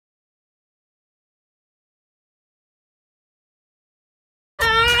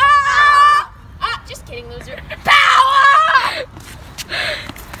kidding, loser. Power!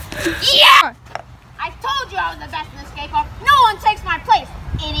 Yeah! I told you I was the best in the skate park. No one takes my place,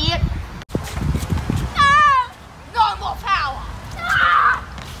 idiot. Normal power.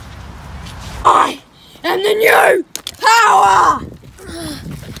 I am the new power!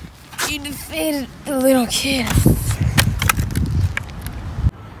 You defeated the little kid.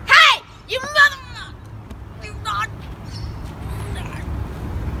 Hey! You mother... You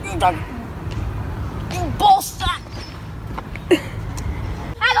bullshit!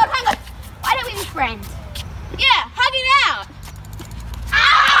 Hang on. Why don't we be friends? Yeah, hug it out.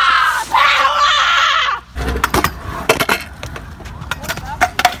 Power!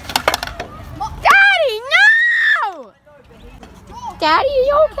 Daddy, no! Daddy, are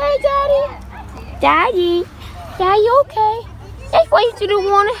you okay, Daddy? Daddy, you okay? That's why you didn't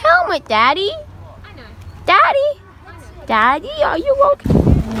want a helmet, Daddy. I know. Daddy, are you okay?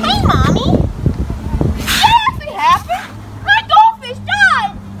 Hey, Mommy. Something happened. My goldfish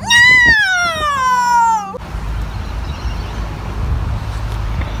died. No!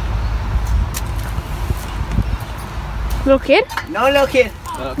 Little kid? No, little kid.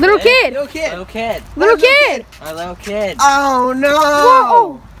 Little kid. Little kid. Little kid. Little kid. Our little kid. Oh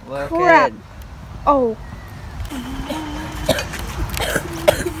no! Whoa. Little Crap. kid. Oh.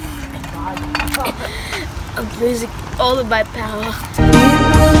 I'm losing all of my power. It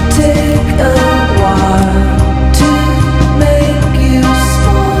will take a while.